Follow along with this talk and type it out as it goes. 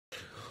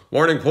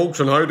Morning, folks,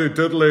 and howdy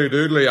diddly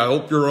doodly. I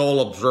hope you're all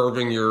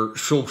observing your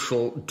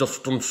social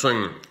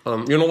distancing.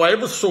 I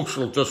was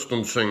social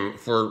distancing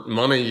for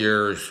many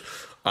years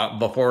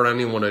before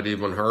anyone had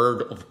even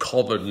heard of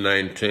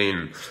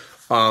COVID-19.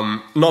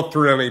 Not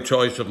through any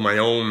choice of my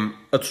own.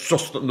 It's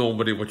just that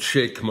nobody would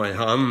shake my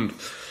hand.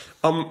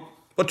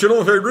 But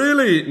if I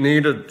really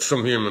needed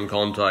some human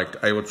contact,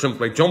 I would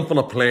simply jump on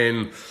a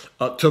plane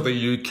to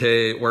the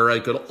UK, where I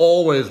could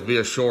always be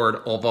assured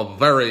of a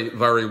very,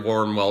 very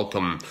warm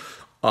welcome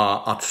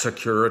at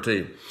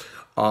security.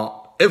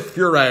 If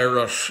you're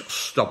Irish,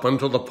 step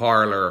into the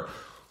parlour.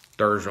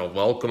 There's a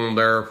welcome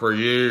there for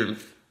you.